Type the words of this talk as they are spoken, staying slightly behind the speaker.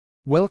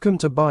Welcome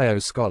to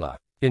Bioscholar.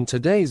 In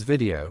today's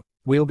video,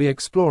 we'll be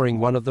exploring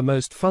one of the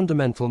most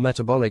fundamental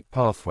metabolic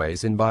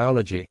pathways in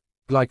biology,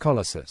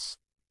 glycolysis.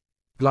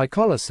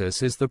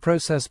 Glycolysis is the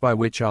process by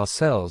which our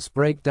cells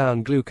break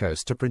down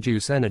glucose to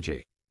produce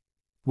energy.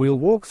 We'll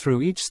walk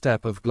through each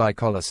step of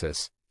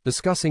glycolysis,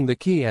 discussing the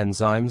key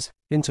enzymes,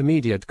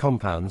 intermediate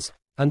compounds,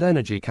 and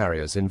energy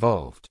carriers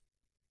involved.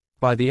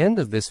 By the end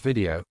of this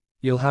video,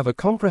 you'll have a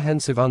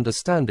comprehensive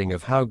understanding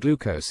of how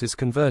glucose is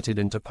converted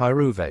into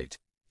pyruvate,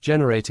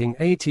 generating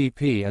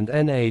ATP and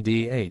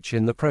NADH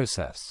in the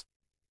process.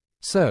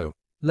 So,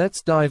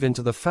 let's dive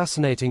into the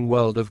fascinating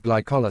world of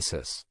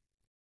glycolysis.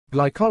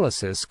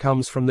 Glycolysis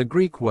comes from the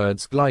Greek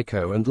words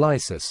glyco and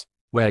lysis,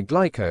 where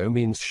glyco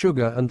means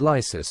sugar and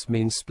lysis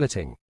means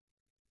splitting.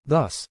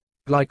 Thus,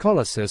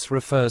 glycolysis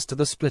refers to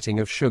the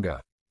splitting of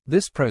sugar.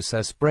 This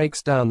process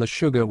breaks down the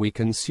sugar we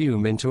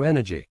consume into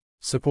energy,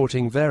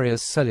 supporting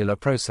various cellular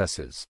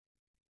processes.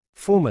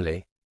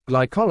 Formally,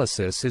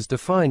 glycolysis is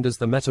defined as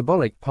the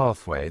metabolic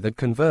pathway that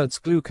converts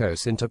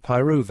glucose into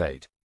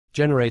pyruvate,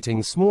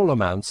 generating small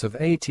amounts of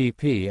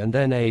ATP and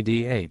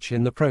NADH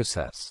in the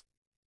process.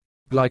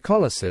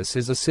 Glycolysis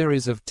is a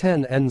series of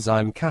 10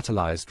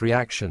 enzyme-catalyzed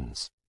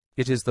reactions.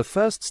 It is the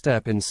first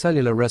step in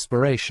cellular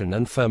respiration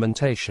and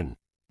fermentation.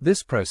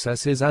 This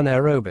process is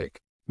anaerobic,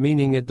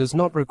 meaning it does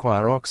not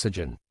require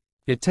oxygen.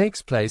 It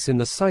takes place in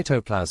the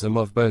cytoplasm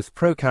of both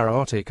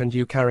prokaryotic and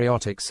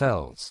eukaryotic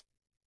cells.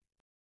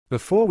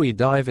 Before we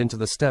dive into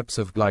the steps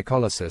of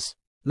glycolysis,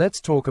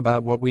 let's talk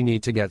about what we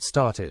need to get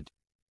started.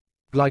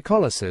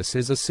 Glycolysis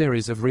is a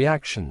series of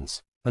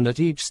reactions, and at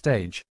each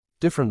stage,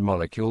 different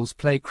molecules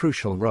play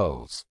crucial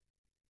roles.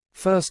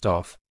 First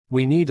off,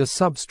 we need a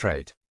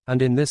substrate,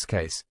 and in this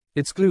case,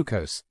 it's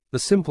glucose, the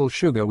simple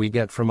sugar we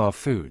get from our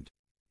food.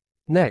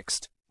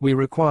 Next, we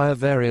require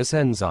various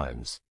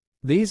enzymes.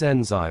 These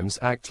enzymes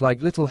act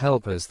like little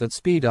helpers that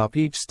speed up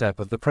each step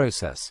of the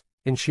process,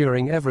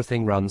 ensuring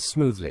everything runs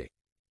smoothly.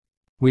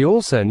 We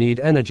also need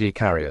energy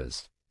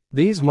carriers.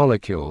 These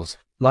molecules,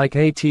 like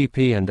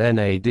ATP and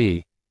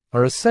NAD,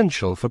 are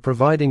essential for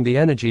providing the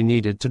energy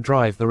needed to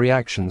drive the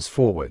reactions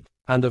forward.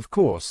 And of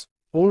course,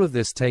 all of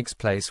this takes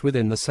place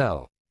within the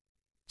cell.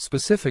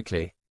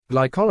 Specifically,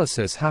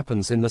 glycolysis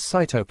happens in the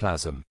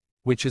cytoplasm,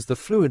 which is the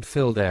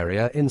fluid-filled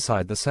area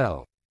inside the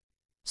cell.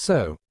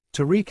 So,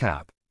 to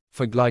recap,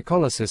 for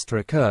glycolysis to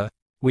occur,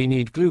 we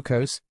need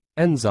glucose,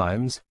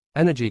 enzymes,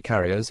 energy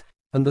carriers,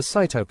 and the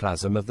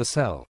cytoplasm of the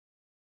cell.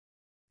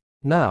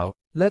 Now,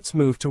 let's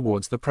move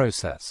towards the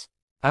process.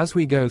 As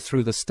we go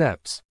through the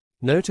steps,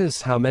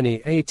 notice how many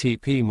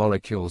ATP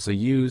molecules are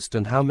used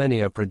and how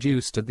many are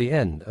produced at the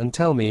end, and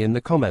tell me in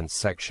the comments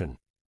section.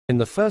 In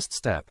the first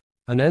step,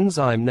 an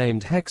enzyme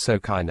named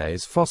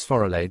hexokinase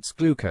phosphorylates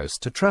glucose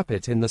to trap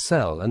it in the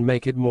cell and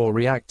make it more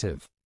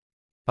reactive.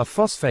 A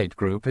phosphate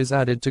group is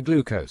added to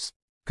glucose,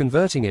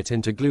 converting it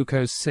into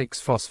glucose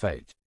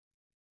 6-phosphate.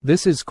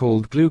 This is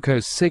called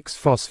glucose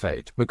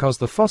 6-phosphate because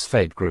the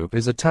phosphate group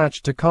is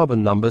attached to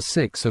carbon number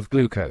 6 of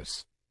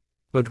glucose.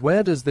 But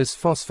where does this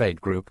phosphate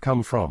group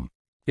come from?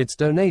 It's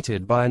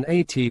donated by an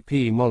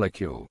ATP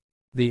molecule.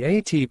 The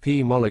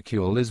ATP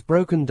molecule is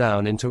broken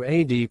down into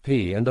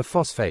ADP and a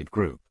phosphate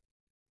group.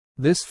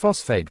 This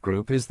phosphate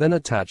group is then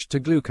attached to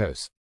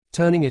glucose,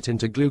 turning it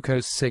into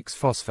glucose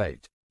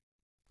 6-phosphate.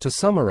 To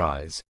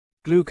summarize,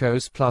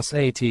 glucose plus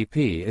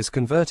ATP is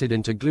converted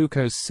into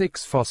glucose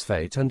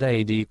 6-phosphate and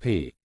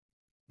ADP.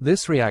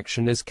 This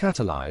reaction is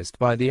catalyzed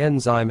by the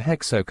enzyme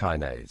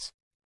hexokinase.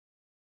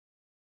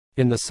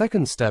 In the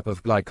second step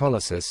of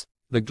glycolysis,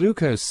 the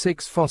glucose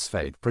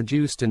 6-phosphate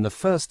produced in the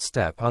first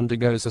step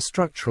undergoes a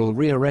structural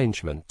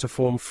rearrangement to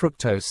form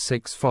fructose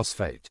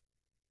 6-phosphate.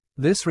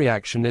 This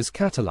reaction is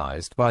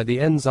catalyzed by the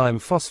enzyme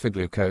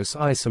phosphoglucose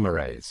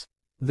isomerase.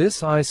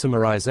 This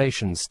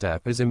isomerization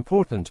step is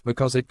important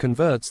because it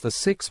converts the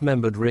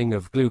 6-membered ring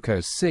of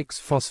glucose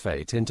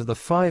 6-phosphate into the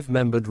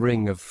 5-membered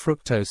ring of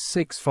fructose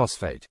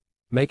 6-phosphate,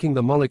 making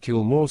the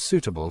molecule more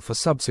suitable for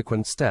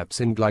subsequent steps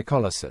in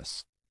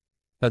glycolysis.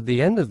 At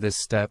the end of this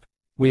step,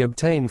 we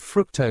obtain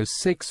fructose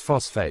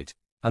 6-phosphate,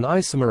 an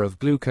isomer of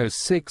glucose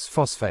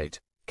 6-phosphate,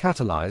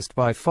 catalyzed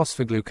by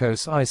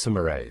phosphoglucose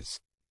isomerase.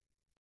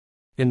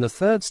 In the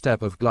third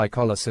step of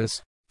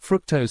glycolysis,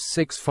 fructose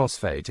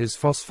 6-phosphate is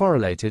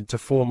phosphorylated to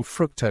form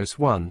fructose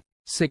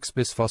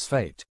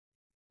 1,6-bisphosphate.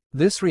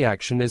 This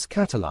reaction is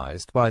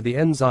catalyzed by the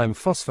enzyme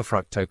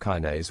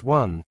phosphofructokinase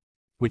 1,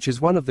 which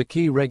is one of the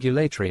key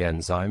regulatory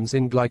enzymes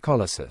in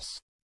glycolysis.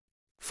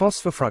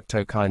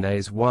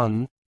 Phosphofructokinase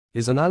 1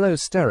 is an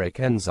allosteric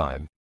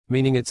enzyme,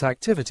 meaning its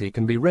activity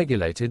can be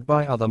regulated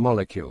by other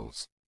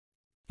molecules.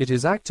 It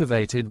is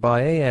activated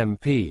by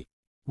AMP,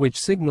 which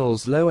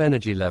signals low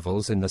energy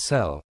levels in the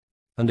cell,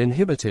 and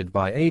inhibited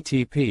by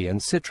ATP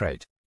and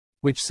citrate,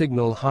 which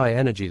signal high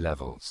energy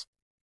levels.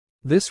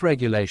 This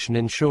regulation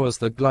ensures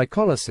that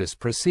glycolysis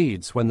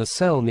proceeds when the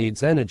cell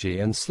needs energy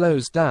and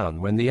slows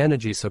down when the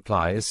energy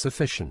supply is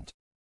sufficient.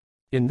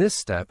 In this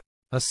step,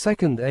 a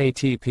second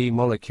ATP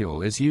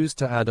molecule is used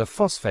to add a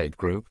phosphate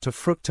group to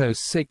fructose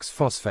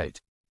 6-phosphate,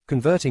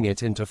 converting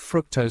it into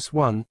fructose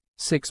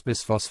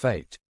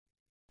 1,6-bisphosphate.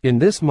 In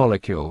this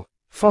molecule,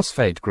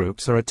 phosphate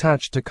groups are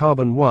attached to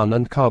carbon 1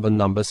 and carbon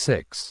number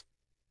 6.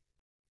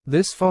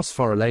 This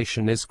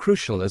phosphorylation is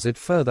crucial as it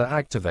further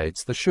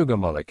activates the sugar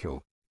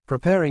molecule,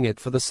 preparing it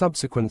for the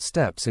subsequent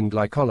steps in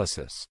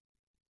glycolysis.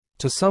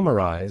 To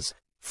summarize,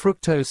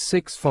 fructose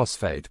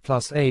 6-phosphate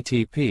plus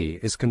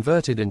ATP is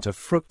converted into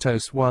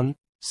fructose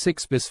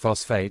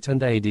 1,6-bisphosphate and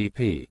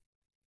ADP.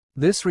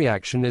 This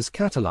reaction is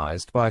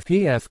catalyzed by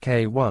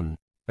PFK1,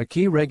 a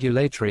key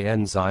regulatory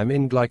enzyme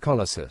in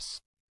glycolysis.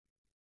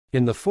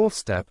 In the fourth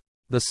step,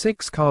 the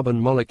 6-carbon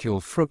molecule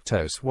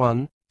fructose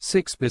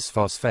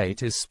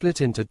 1,6-bisphosphate is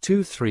split into two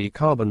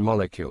 3-carbon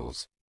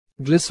molecules,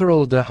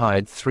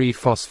 glyceraldehyde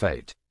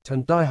 3-phosphate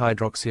and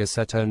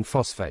dihydroxyacetone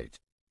phosphate.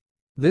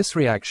 This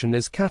reaction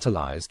is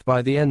catalyzed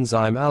by the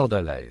enzyme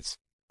aldolase.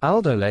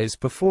 Aldolase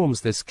performs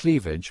this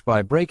cleavage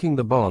by breaking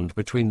the bond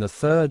between the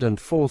third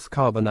and fourth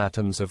carbon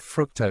atoms of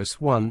fructose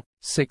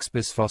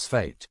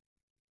 1,6-bisphosphate.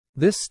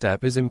 This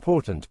step is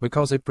important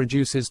because it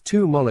produces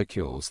two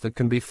molecules that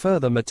can be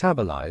further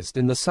metabolized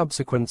in the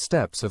subsequent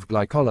steps of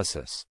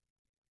glycolysis.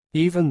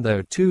 Even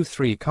though two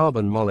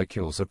 3-carbon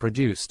molecules are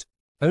produced,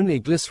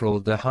 only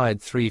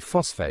glyceraldehyde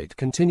 3-phosphate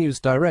continues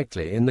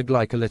directly in the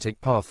glycolytic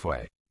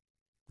pathway.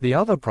 The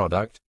other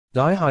product,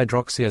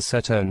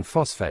 dihydroxyacetone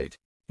phosphate,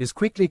 is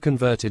quickly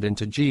converted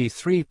into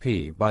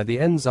G3P by the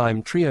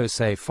enzyme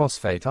triose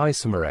phosphate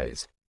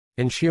isomerase,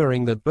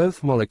 ensuring that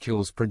both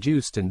molecules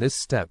produced in this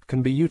step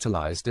can be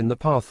utilized in the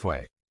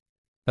pathway.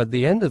 At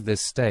the end of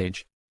this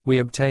stage, we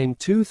obtain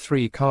two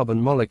 3-carbon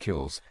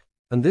molecules,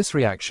 and this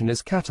reaction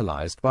is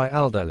catalyzed by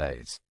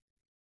aldolase.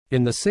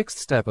 In the sixth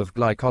step of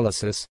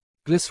glycolysis,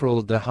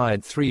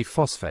 glyceraldehyde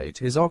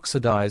 3-phosphate is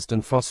oxidized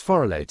and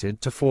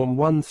phosphorylated to form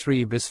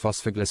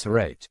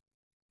 1,3-bisphosphoglycerate.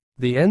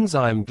 The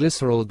enzyme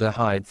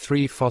glyceraldehyde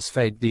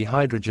 3-phosphate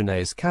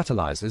dehydrogenase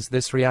catalyzes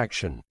this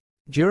reaction.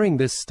 During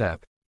this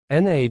step,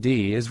 NAD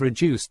is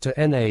reduced to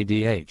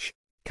NADH,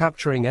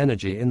 capturing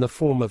energy in the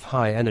form of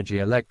high-energy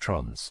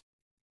electrons.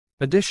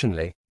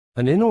 Additionally,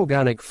 an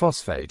inorganic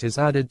phosphate is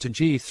added to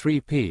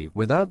G3P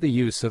without the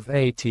use of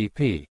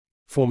ATP,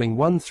 forming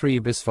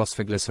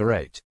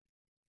 1,3-bisphosphoglycerate.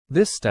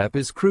 This step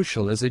is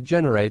crucial as it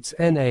generates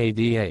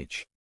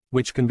NADH,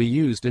 which can be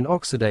used in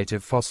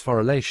oxidative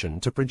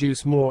phosphorylation to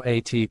produce more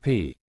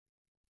ATP.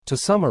 To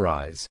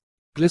summarize,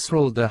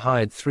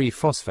 glyceraldehyde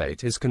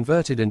 3-phosphate is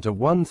converted into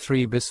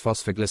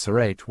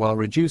 1,3-bisphosphoglycerate while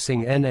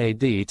reducing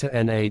NAD to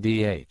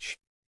NADH.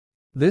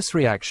 This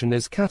reaction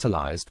is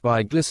catalyzed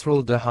by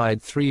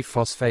glyceraldehyde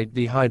 3-phosphate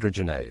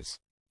dehydrogenase.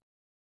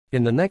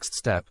 In the next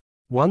step,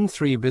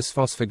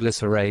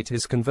 1,3-bisphosphoglycerate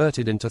is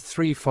converted into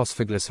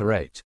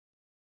 3-phosphoglycerate.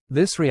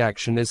 This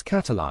reaction is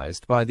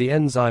catalyzed by the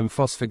enzyme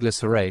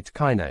phosphoglycerate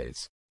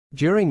kinase.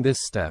 During this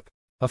step,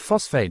 a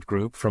phosphate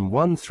group from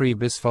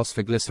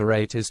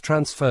 1,3-bisphosphoglycerate is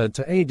transferred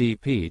to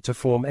ADP to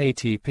form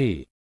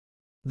ATP.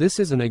 This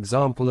is an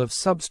example of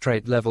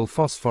substrate-level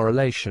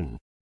phosphorylation,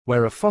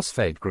 where a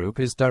phosphate group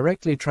is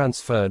directly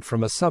transferred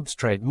from a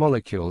substrate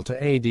molecule to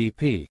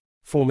ADP,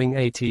 forming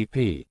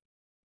ATP.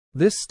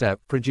 This step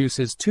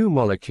produces two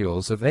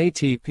molecules of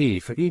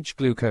ATP for each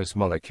glucose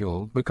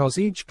molecule because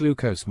each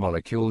glucose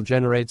molecule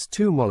generates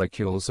two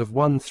molecules of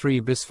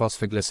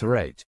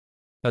 1,3-bisphosphoglycerate.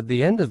 At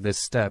the end of this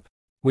step,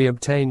 we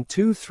obtain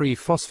two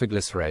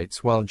 3-phosphoglycerates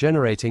while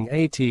generating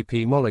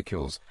ATP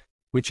molecules,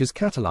 which is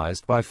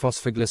catalyzed by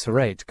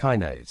phosphoglycerate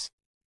kinase.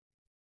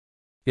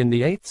 In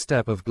the eighth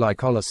step of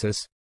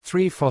glycolysis,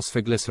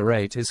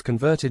 3-phosphoglycerate is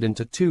converted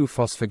into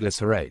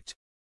 2-phosphoglycerate.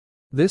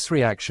 This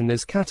reaction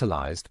is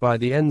catalyzed by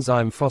the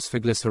enzyme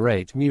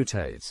phosphoglycerate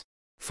mutase.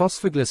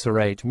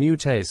 Phosphoglycerate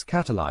mutase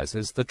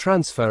catalyzes the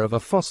transfer of a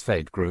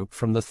phosphate group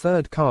from the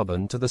third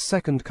carbon to the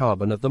second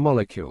carbon of the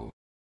molecule.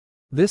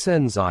 This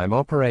enzyme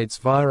operates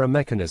via a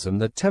mechanism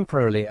that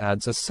temporarily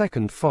adds a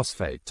second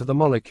phosphate to the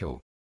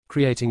molecule,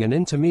 creating an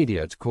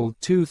intermediate called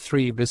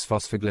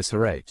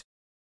 2,3-bisphosphoglycerate.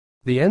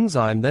 The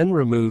enzyme then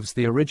removes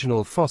the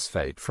original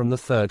phosphate from the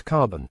third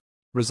carbon,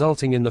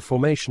 resulting in the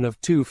formation of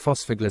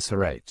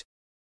 2-phosphoglycerate.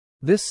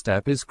 This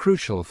step is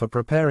crucial for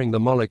preparing the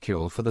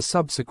molecule for the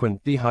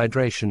subsequent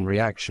dehydration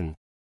reaction,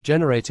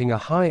 generating a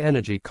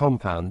high-energy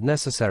compound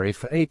necessary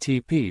for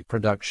ATP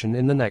production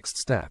in the next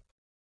step.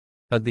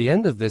 At the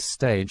end of this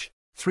stage,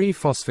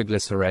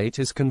 3-phosphoglycerate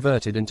is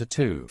converted into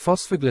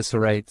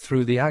 2-phosphoglycerate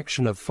through the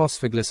action of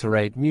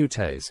phosphoglycerate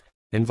mutase,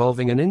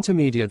 involving an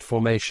intermediate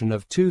formation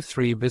of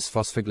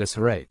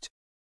 2,3-bisphosphoglycerate.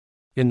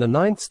 In the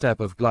ninth step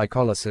of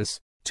glycolysis,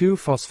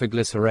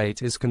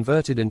 2-phosphoglycerate is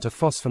converted into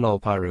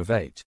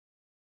phosphonolpyruvate.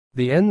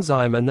 The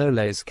enzyme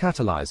enolase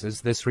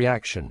catalyzes this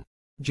reaction.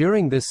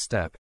 During this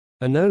step,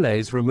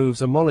 enolase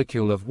removes a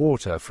molecule of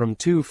water from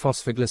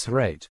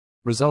 2-phosphoglycerate,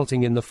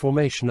 resulting in the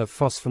formation of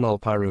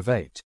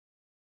phosphonolpyruvate.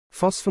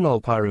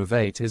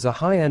 Phosphonolpyruvate is a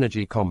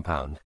high-energy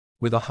compound,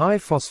 with a high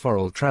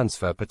phosphoryl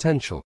transfer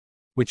potential,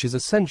 which is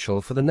essential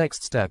for the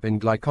next step in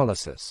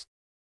glycolysis.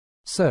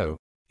 So,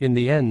 in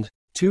the end,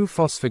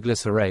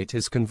 2-phosphoglycerate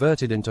is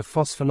converted into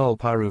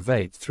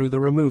phosphonolpyruvate through the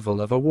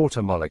removal of a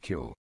water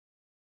molecule.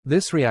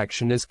 This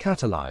reaction is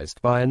catalyzed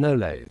by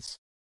enolase.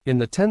 In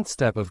the 10th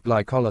step of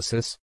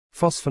glycolysis,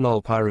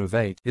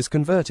 phosphonolpyruvate, is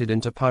converted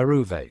into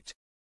pyruvate.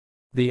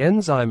 The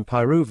enzyme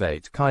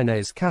pyruvate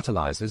kinase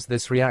catalyzes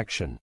this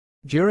reaction.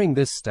 During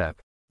this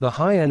step, the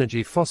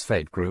high-energy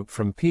phosphate group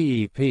from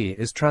PEP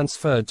is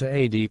transferred to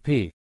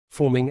ADP,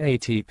 forming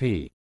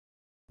ATP.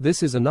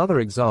 This is another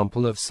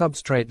example of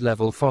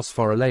substrate-level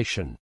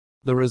phosphorylation.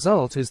 The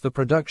result is the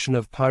production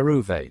of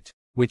pyruvate,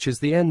 which is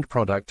the end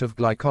product of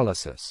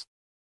glycolysis.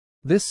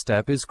 This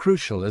step is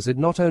crucial as it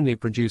not only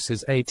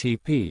produces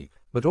ATP,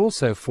 but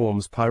also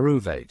forms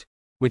pyruvate,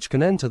 which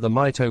can enter the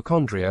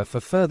mitochondria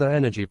for further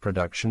energy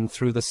production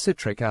through the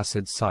citric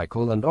acid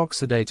cycle and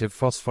oxidative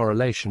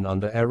phosphorylation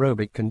under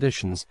aerobic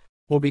conditions,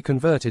 or be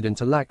converted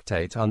into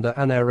lactate under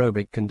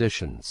anaerobic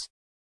conditions.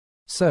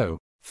 So,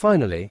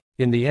 finally,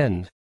 in the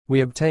end,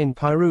 we obtain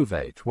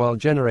pyruvate while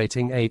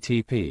generating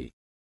ATP.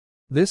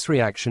 This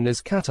reaction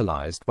is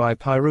catalyzed by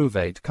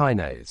pyruvate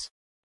kinase.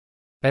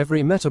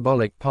 Every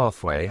metabolic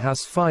pathway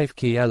has 5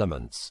 key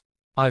elements.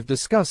 I've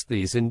discussed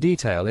these in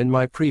detail in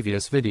my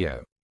previous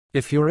video.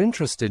 If you're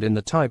interested in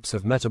the types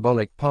of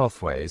metabolic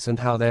pathways and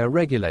how they are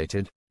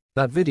regulated,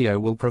 that video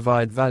will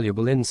provide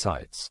valuable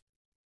insights.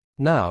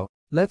 Now,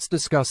 let's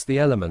discuss the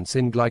elements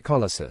in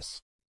glycolysis.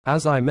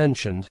 As I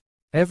mentioned,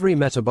 every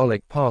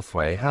metabolic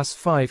pathway has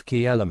 5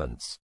 key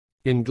elements.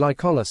 In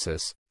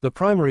glycolysis, the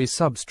primary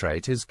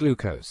substrate is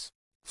glucose.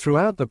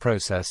 Throughout the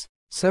process,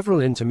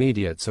 several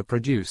intermediates are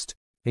produced,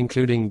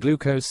 including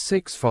glucose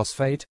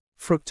 6-phosphate,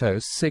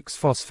 fructose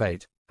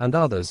 6-phosphate, and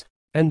others,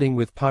 ending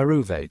with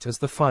pyruvate as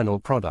the final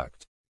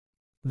product.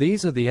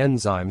 These are the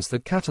enzymes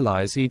that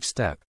catalyze each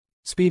step,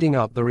 speeding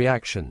up the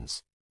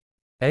reactions.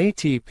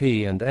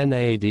 ATP and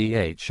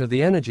NADH are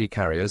the energy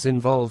carriers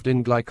involved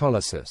in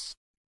glycolysis.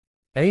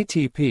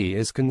 ATP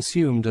is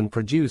consumed and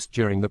produced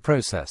during the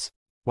process,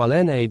 while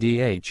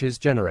NADH is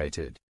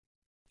generated.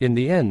 In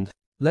the end,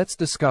 let's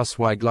discuss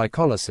why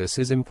glycolysis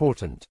is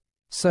important.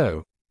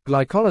 So,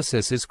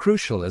 glycolysis is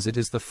crucial as it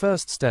is the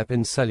first step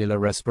in cellular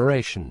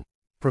respiration,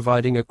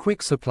 providing a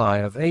quick supply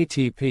of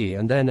ATP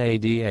and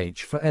NADH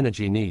for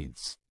energy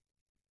needs.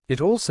 It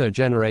also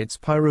generates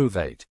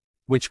pyruvate,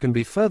 which can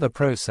be further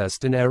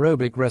processed in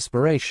aerobic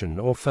respiration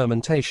or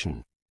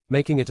fermentation,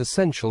 making it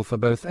essential for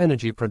both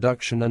energy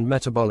production and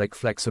metabolic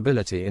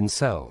flexibility in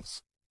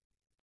cells.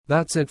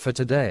 That's it for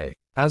today.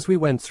 As we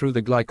went through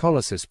the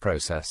glycolysis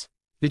process,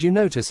 did you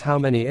notice how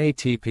many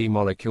ATP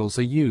molecules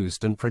are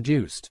used and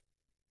produced?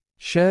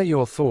 Share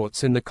your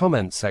thoughts in the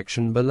comment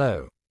section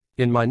below.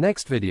 In my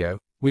next video,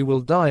 we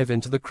will dive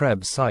into the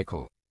Krebs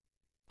cycle.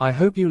 I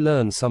hope you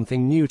learned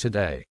something new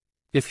today.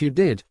 If you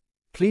did,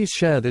 please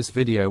share this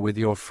video with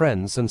your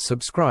friends and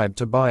subscribe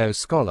to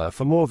Bioscholar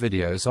for more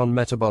videos on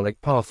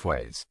metabolic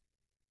pathways.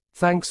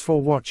 Thanks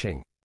for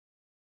watching.